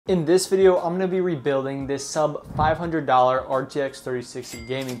In this video, I'm going to be rebuilding this sub $500 RTX 3060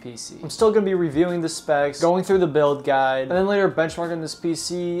 gaming PC. I'm still going to be reviewing the specs, going through the build guide, and then later benchmarking this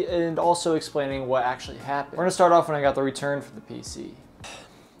PC and also explaining what actually happened. We're going to start off when I got the return for the PC.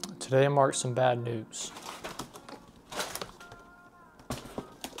 Today marks some bad news.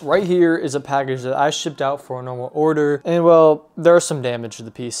 Right here is a package that I shipped out for a normal order, and well, there's some damage to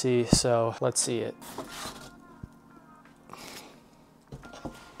the PC, so let's see it.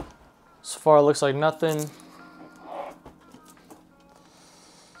 So far it looks like nothing.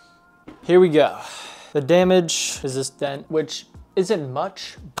 Here we go. The damage is this dent, which isn't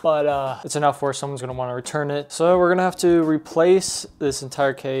much, but it's enough where someone's gonna wanna return it. So we're gonna have to replace this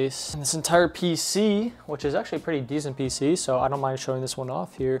entire case and this entire PC, which is actually a pretty decent PC, so I don't mind showing this one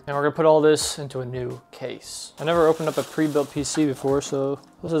off here. And we're gonna put all this into a new case. I never opened up a pre-built PC before, so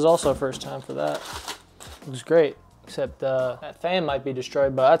this is also a first time for that. Looks great. Except that fan might be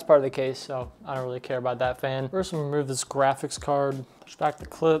destroyed, but that's part of the case, so I don't really care about that fan. First, I'm gonna remove this graphics card, push back the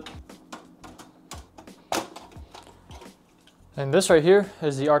clip. And this right here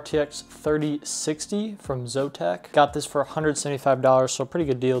is the RTX 3060 from Zotac. Got this for $175, so a pretty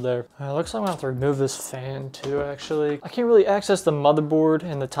good deal there. Looks like I'm gonna have to remove this fan too, actually. I can't really access the motherboard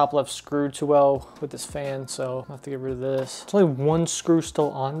and the top left screw too well with this fan, so I have to get rid of this. There's only one screw still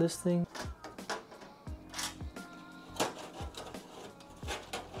on this thing.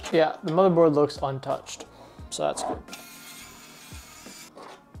 Yeah, the motherboard looks untouched, so that's good.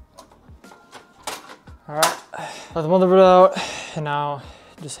 All right, let the motherboard out, and now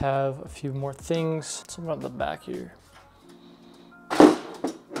just have a few more things. Something on the back here.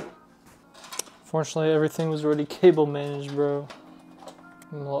 Fortunately, everything was already cable managed, bro.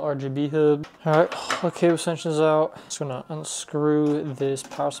 And a little RGB hub. All right, the cable extension's out. Just gonna unscrew this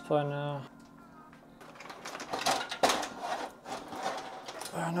power supply now.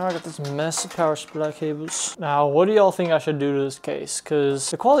 Now I got this mess of power supply cables. Now, what do y'all think I should do to this case?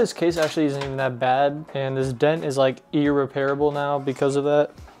 Because the quality of this case actually isn't even that bad, and this dent is like irreparable now because of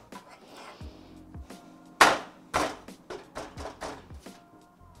that.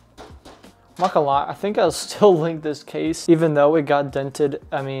 I'm not gonna lie, I think I'll still link this case, even though it got dented.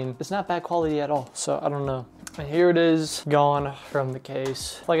 I mean, it's not bad quality at all, so I don't know. And here it is, gone from the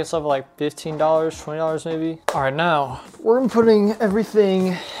case. Like it's up like $15, $20 maybe. All right, now we're putting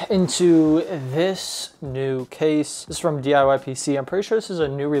everything into this new case. This is from DIY PC. I'm pretty sure this is a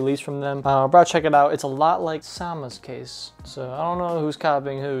new release from them. Bro, check it out. It's a lot like Sama's case. So I don't know who's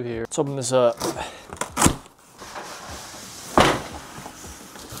copying who here. Let's open this up.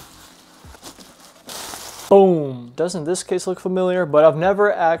 Boom. Doesn't this case look familiar? But I've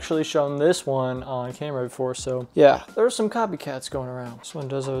never actually shown this one on camera before, so yeah, there's some copycats going around. This one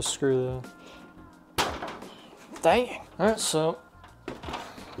does have a screw though. Dang. All right, so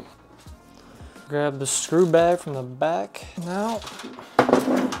grab the screw bag from the back now.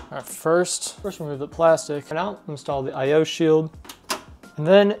 All right, first remove the plastic. Now install the IO shield. And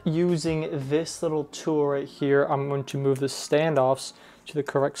then using this little tool right here, I'm going to move the standoffs to the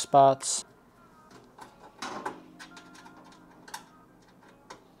correct spots.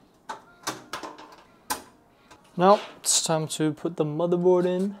 Now it's time to put the motherboard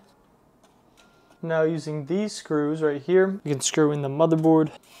in. Now using these screws right here, you can screw in the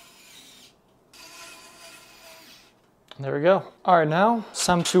motherboard. There we go. All right, now it's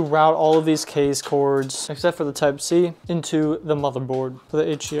time to route all of these case cords, except for the Type-C, into the motherboard. For the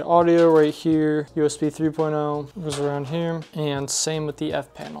HD audio right here, USB 3.0 goes around here, and same with the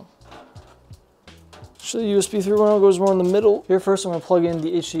F panel. Actually, USB 3.0 goes more in the middle. Here first, I'm gonna plug in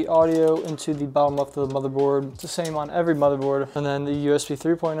the HD audio into the bottom left of the motherboard. It's the same on every motherboard. And then the USB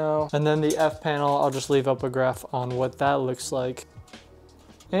 3.0, and then the F panel, I'll just leave up a graph on what that looks like.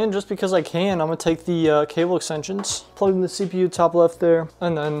 And just because I can, I'm gonna take the cable extensions, plug in the CPU top left there,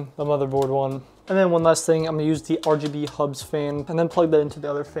 and then the motherboard one. And then one last thing, I'm gonna use the RGB hubs fan and then plug that into the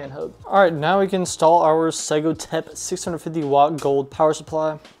other fan hub. All right, now we can install our Segotep 650 watt gold power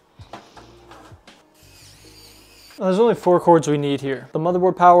supply. There's only 4 cords we need here. The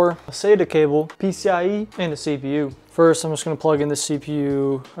motherboard power, a SATA cable, PCIe, and a CPU. First, I'm just gonna plug in the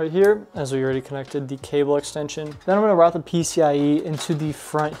CPU right here, as we already connected the cable extension. Then I'm gonna route the PCIe into the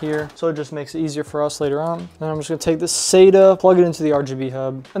front here, so it just makes it easier for us later on. Then I'm just gonna take this SATA, plug it into the RGB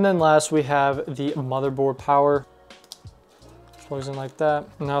hub. And then last, we have the motherboard power. Plugs in like that.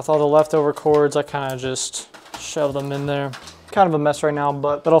 And now with all the leftover cords, I kinda just shove them in there. Kind of a mess right now,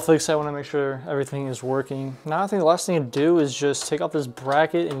 but I'll fix that when I make sure everything is working. Now I think the last thing to do is just take off this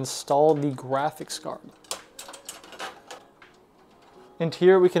bracket and install the graphics card. And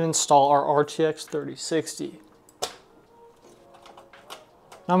here we can install our RTX 3060.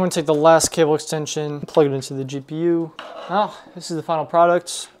 Now I'm gonna take the last cable extension, plug it into the GPU. Now, this is the final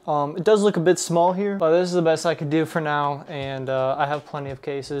product. It does look a bit small here, but this is the best I could do for now, and I have plenty of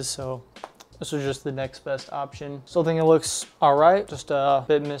cases, so this was just the next best option. Still think it looks all right, just a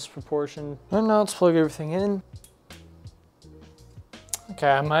bit misproportioned. And now let's plug everything in.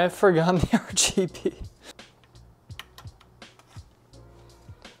 Okay, I might have forgotten the RGB.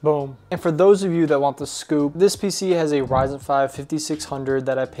 Boom. And for those of you that want the scoop, this PC has a Ryzen 5 5600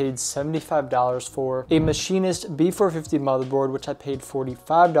 that I paid $75 for, a Machinist B450 motherboard, which I paid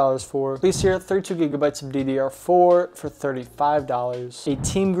 $45 for, base here 32 gigabytes of DDR4 for $35, a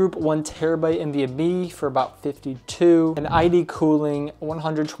Team Group 1TB NVMe for about $52, an ID Cooling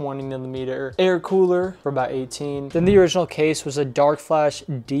 120mm air cooler for about $18. Then the original case was a Dark Flash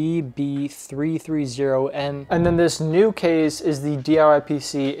DB330M, and then this new case is the DIY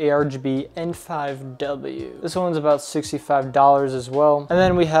PC ARGB N5W. This one's about $65 as well. And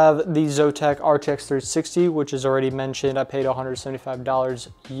then we have the Zotac RTX 360, which is already mentioned. I paid $175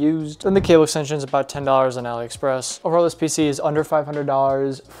 used. And the cable extension is about $10 on AliExpress. Overall, this PC is under $500,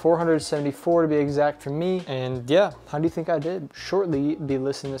 $474 to be exact for me. And yeah, how do you think I did? Shortly be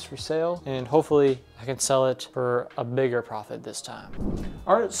listing this for sale, and hopefully I can sell it for a bigger profit this time.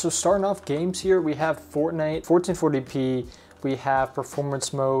 All right, so starting off games here, we have Fortnite, 1440p, we have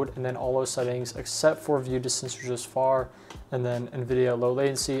performance mode, and then all those settings except for view distance, which is far, and then NVIDIA low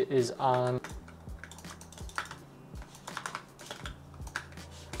latency is on.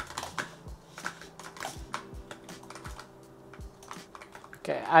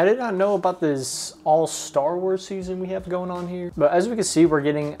 Okay, I did not know about this all Star Wars season we have going on here, but as we can see, we're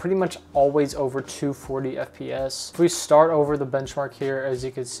getting pretty much always over 240 FPS. If we start over the benchmark here, as you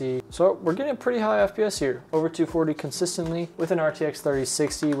can see, so we're getting pretty high FPS here, over 240 consistently with an RTX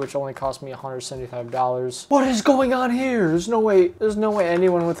 3060, which only cost me $175. What is going on here? There's no way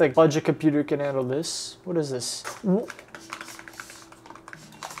anyone with a budget computer can handle this. What is this?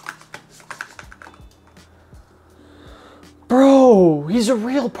 Bro, he's a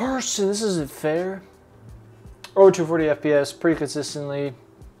real person. This isn't fair. Over 240 FPS, pretty consistently.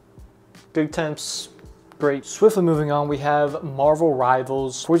 Good temps, great. Swiftly moving on, we have Marvel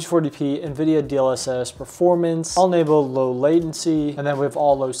Rivals, 1440p, NVIDIA DLSS performance, all enable low latency, and then we have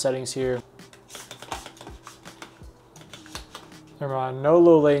all low settings here. Never mind, no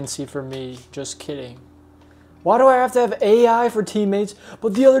low latency for me, just kidding. Why do I have to have AI for teammates,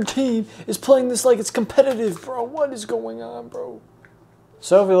 but the other team is playing this like it's competitive, bro? What is going on, bro?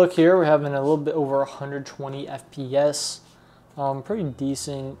 So if we look here, we're having a little bit over 120 FPS. Pretty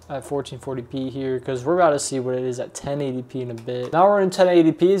decent at 1440p here, because we're about to see what it is at 1080p in a bit. Now we're in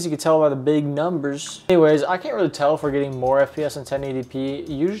 1080p, as you can tell by the big numbers. Anyways, I can't really tell if we're getting more FPS in 1080p.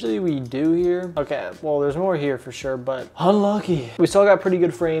 Usually we do here. Okay, well, there's more here for sure, but unlucky. We still got pretty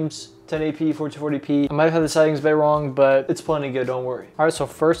good frames. 1080p, 1440p. I might have had the settings a bit wrong, but it's plenty good, don't worry. All right, so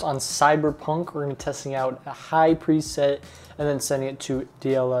first on Cyberpunk, we're gonna be testing out a high preset and then sending it to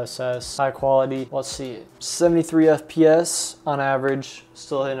DLSS. High quality, let's see it. 73 FPS on average,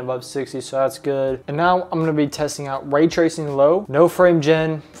 still hitting above 60, so that's good. And now I'm gonna be testing out ray tracing low, no frame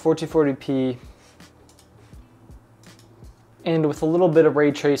gen, 1440p, and with a little bit of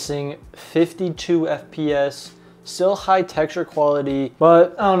ray tracing, 52 FPS, still high texture quality,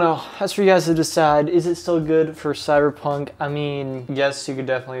 but I don't know. That's for you guys to decide. Is it still good for Cyberpunk? I mean, yes, you could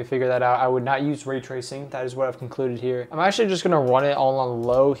definitely figure that out. I would not use ray tracing. That is what I've concluded here. I'm actually just gonna run it all on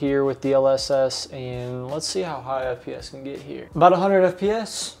low here with DLSS, and let's see how high FPS can get here. About 100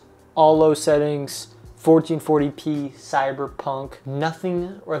 FPS, all low settings. 1440p Cyberpunk.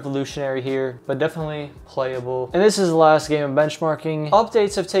 Nothing revolutionary here, but definitely playable. And this is the last game of benchmarking.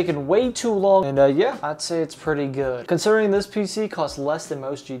 Updates have taken way too long, and yeah, I'd say it's pretty good, considering this PC costs less than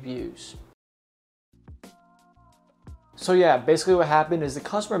most GPUs. So yeah, basically what happened is the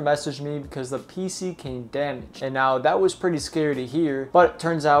customer messaged me because the PC came damaged. And now that was pretty scary to hear, but it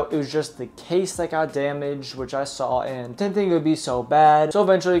turns out it was just the case that got damaged, which I saw and didn't think it would be so bad. So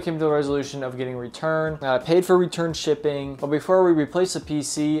eventually it came to the resolution of getting return. I paid for return shipping, but before we replaced the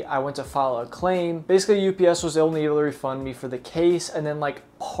PC, I went to file a claim. Basically UPS was only able to refund me for the case and then like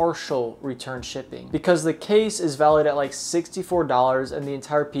partial return shipping, because the case is valued at like $64 and the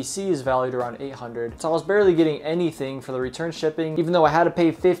entire PC is valued around $800. So I was barely getting anything for the return shipping, even though I had to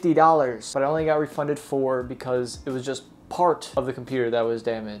pay $50, but I only got refunded $4 because it was just part of the computer that was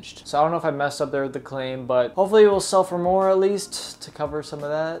damaged. So I don't know if I messed up there with the claim, but hopefully it will sell for more at least to cover some of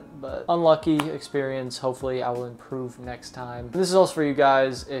that. But unlucky experience. Hopefully I will improve next time. And this is also for you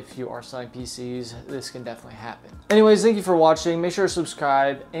guys. If you are selling PCs, this can definitely happen. Anyways, thank you for watching. Make sure to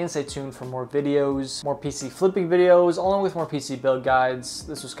subscribe and stay tuned for more videos, more PC flipping videos, along with more PC build guides.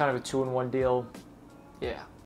 This was kind of a 2-in-1 deal. Yeah.